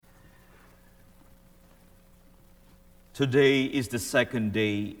Today is the second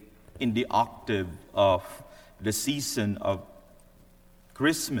day in the octave of the season of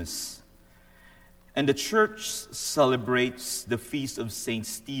Christmas. And the church celebrates the feast of Saint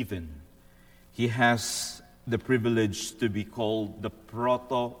Stephen. He has the privilege to be called the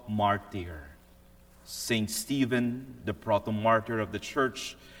proto-martyr. Saint Stephen, the proto-martyr of the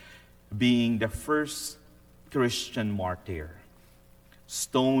church, being the first Christian martyr.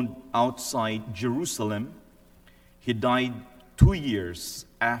 Stoned outside Jerusalem, he died 2 years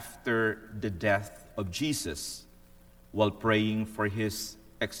after the death of Jesus while praying for his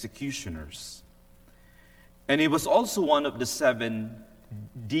executioners. And he was also one of the 7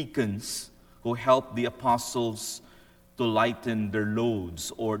 deacons who helped the apostles to lighten their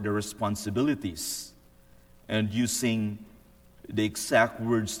loads or their responsibilities. And using the exact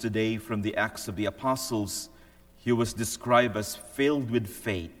words today from the Acts of the Apostles, he was described as filled with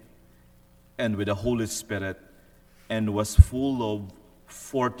faith and with the Holy Spirit and was full of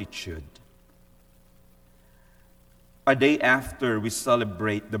fortitude. A day after we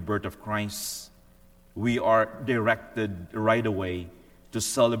celebrate the birth of Christ, we are directed right away to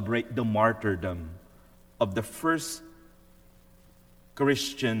celebrate the martyrdom of the first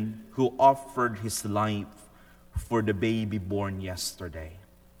Christian who offered his life for the baby born yesterday.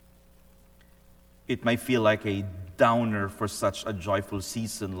 It might feel like a downer for such a joyful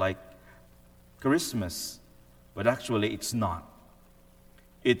season like Christmas, but actually it's not.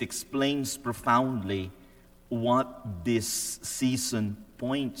 It explains profoundly what this season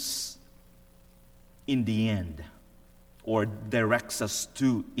points in the end, or directs us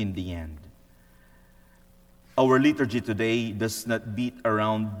to in the end. Our liturgy today does not beat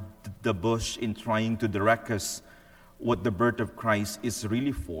around the bush in trying to direct us what the birth of Christ is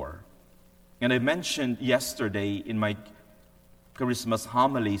really for. And I mentioned yesterday in my Christmas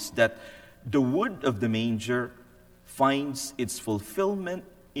homilies that the wood of the manger finds its fulfillment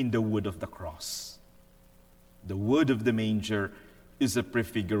in the wood of the cross. The wood of the manger is a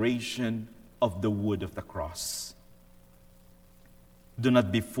prefiguration of the wood of the cross. Do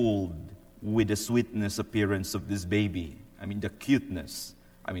not be fooled with the sweetness appearance of this baby. The cuteness.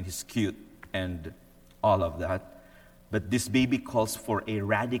 He's cute and all of that. But this baby calls for a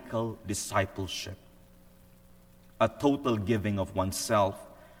radical discipleship, a total giving of oneself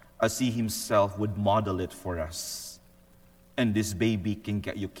as he himself would model it for us. And this baby can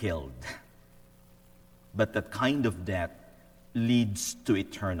get you killed. But that kind of death leads to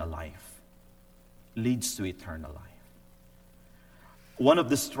eternal life. Leads to eternal life. One of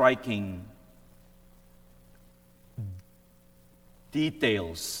the striking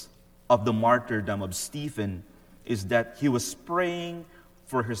details of the martyrdom of Stephen is that he was praying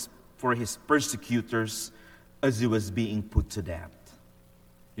for his persecutors as he was being put to death.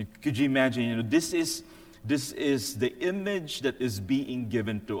 Could you imagine? This is the image that is being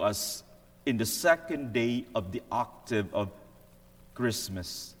given to us in the second day of the octave of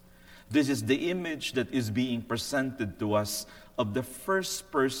Christmas. This is the image that is being presented to us of the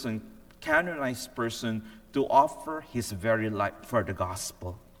first person, canonized person, to offer his very life for the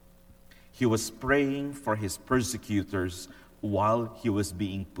gospel. He was praying for his persecutors while he was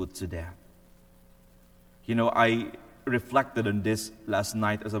being put to death. I reflected on this last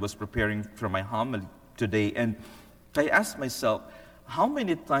night as I was preparing for my homily today, and I asked myself, how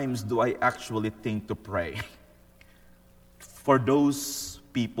many times do I actually think to pray for those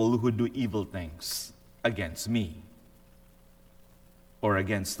people who do evil things against me or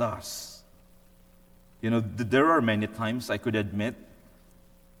against us? There are many times I could admit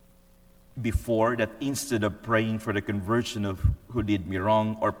before that instead of praying for the conversion of who did me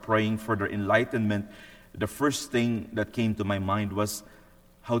wrong or praying for their enlightenment, the first thing that came to my mind was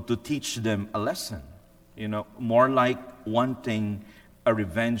how to teach them a lesson. More like wanting a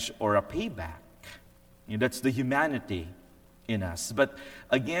revenge or a payback. That's the humanity in us. But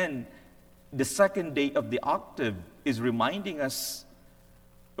again, the second day of the octave is reminding us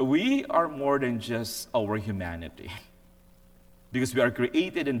we are more than just our humanity. Because we are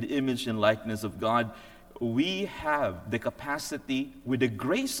created in the image and likeness of God, we have the capacity, with the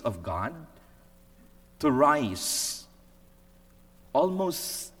grace of God, to rise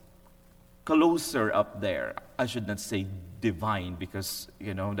almost closer up there. I should not say divine because,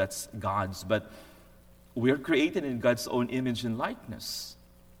 that's God's, but we are created in God's own image and likeness.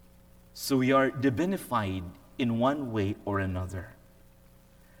 So we are divinified in one way or another.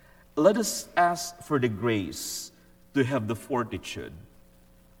 Let us ask for the grace to have the fortitude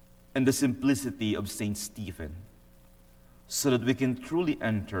and the simplicity of Saint Stephen so that we can truly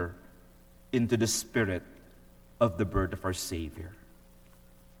enter into the spirit of the birth of our Savior.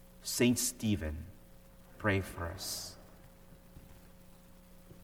 Saint Stephen, pray for us.